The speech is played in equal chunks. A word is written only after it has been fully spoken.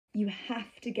You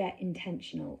have to get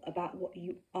intentional about what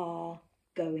you are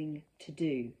going to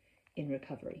do in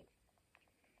recovery.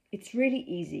 It's really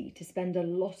easy to spend a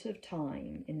lot of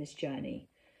time in this journey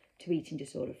to eating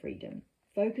disorder freedom,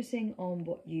 focusing on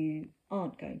what you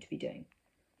aren't going to be doing.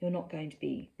 You're not going to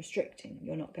be restricting.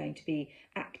 You're not going to be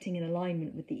acting in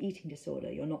alignment with the eating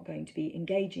disorder. You're not going to be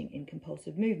engaging in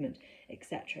compulsive movement,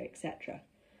 etc., etc.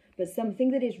 But something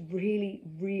that is really,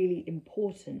 really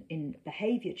important in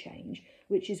behaviour change,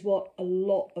 which is what a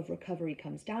lot of recovery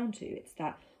comes down to, it's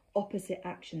that opposite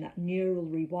action, that neural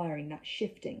rewiring, that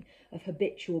shifting of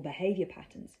habitual behaviour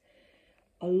patterns.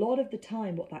 A lot of the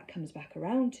time what that comes back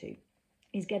around to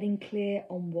is getting clear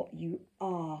on what you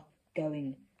are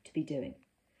going to be doing.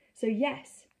 So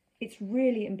yes, it's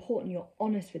really important you're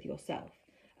honest with yourself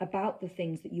about the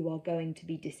things that you are going to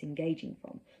be disengaging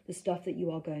from, the stuff that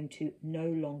you are going to no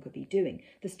longer be doing,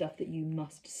 the stuff that you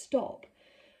must stop.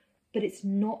 But it's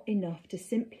not enough to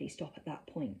simply stop at that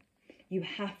point. You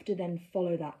have to then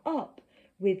follow that up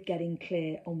with getting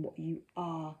clear on what you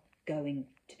are going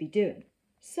to be doing.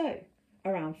 So,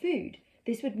 around food,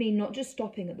 this would mean not just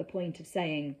stopping at the point of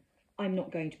saying, I'm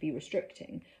not going to be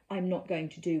restricting, I'm not going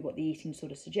to do what the eating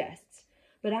disorder suggests,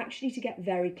 but actually to get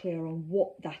very clear on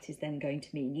what that is then going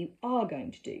to mean you are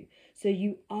going to do. So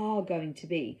you are going to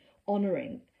be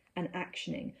honouring and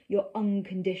actioning your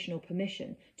unconditional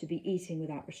permission to be eating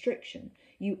without restriction.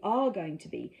 You are going to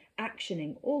be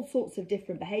actioning all sorts of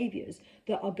different behaviours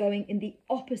that are going in the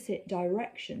opposite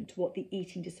direction to what the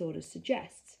eating disorder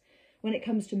suggests. When it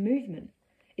comes to movement,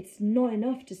 it's not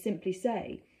enough to simply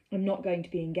say, I'm not going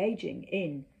to be engaging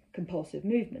in compulsive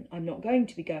movement. I'm not going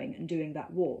to be going and doing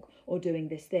that walk or doing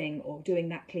this thing or doing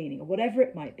that cleaning or whatever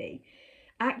it might be.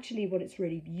 Actually, what it's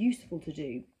really useful to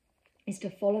do is to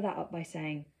follow that up by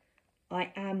saying,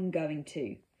 I am going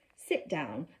to sit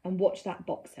down and watch that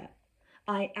box set.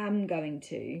 I am going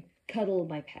to cuddle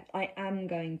my pet. I am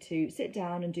going to sit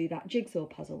down and do that jigsaw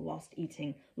puzzle whilst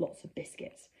eating lots of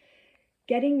biscuits.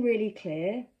 Getting really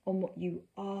clear on what you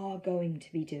are going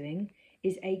to be doing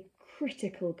is a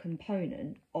critical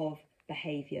component of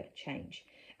behaviour change.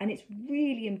 And it's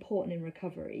really important in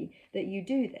recovery that you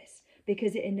do this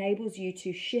because it enables you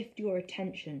to shift your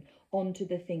attention onto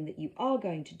the thing that you are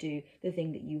going to do, the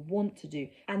thing that you want to do,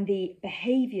 and the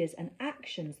behaviours and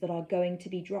actions that are going to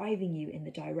be driving you in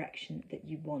the direction that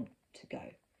you want to go.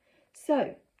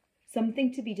 So,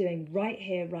 something to be doing right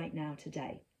here, right now,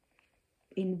 today,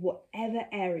 in whatever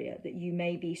area that you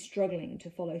may be struggling to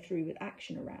follow through with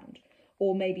action around,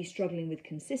 or maybe struggling with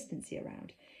consistency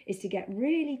around, is to get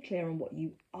really clear on what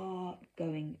you are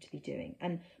going to be doing.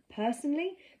 And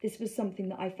personally, this was something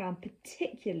that I found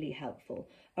particularly helpful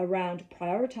around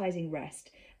prioritising rest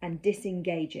and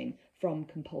disengaging from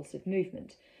compulsive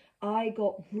movement. I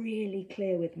got really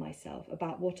clear with myself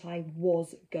about what I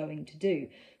was going to do,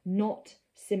 not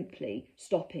simply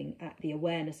stopping at the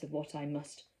awareness of what I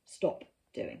must stop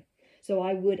doing. So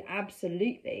I would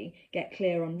absolutely get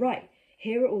clear on, right,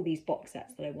 here are all these box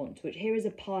sets that I want to watch. Here is a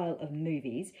pile of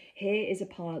movies. Here is a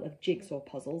pile of jigsaw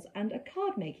puzzles and a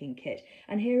card making kit.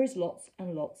 And here is lots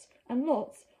and lots and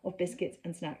lots of biscuits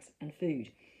and snacks and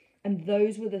food. And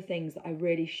those were the things that I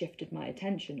really shifted my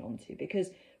attention onto,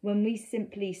 because when we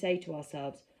simply say to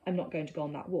ourselves, I'm not going to go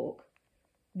on that walk,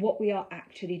 what we are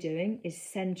actually doing is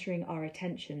centering our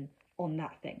attention on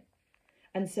that thing.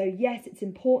 And so, yes, it's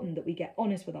important that we get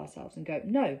honest with ourselves and go,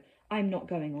 no, I'm not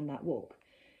going on that walk.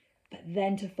 But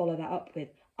then to follow that up with,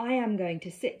 I am going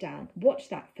to sit down, watch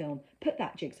that film, put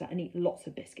that jigsaw and eat lots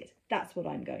of biscuits. That's what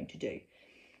I'm going to do.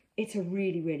 It's a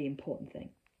really, really important thing.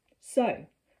 So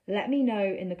let me know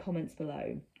in the comments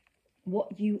below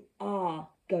what you are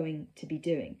going to be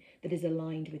doing that is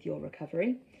aligned with your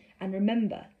recovery. And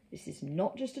remember, this is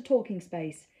not just a talking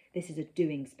space, this is a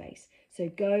doing space. So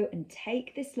go and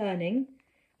take this learning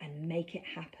and make it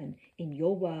happen in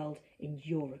your world, in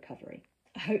your recovery.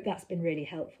 I hope that's been really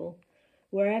helpful.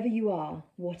 Wherever you are,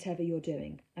 whatever you're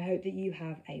doing, I hope that you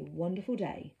have a wonderful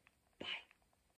day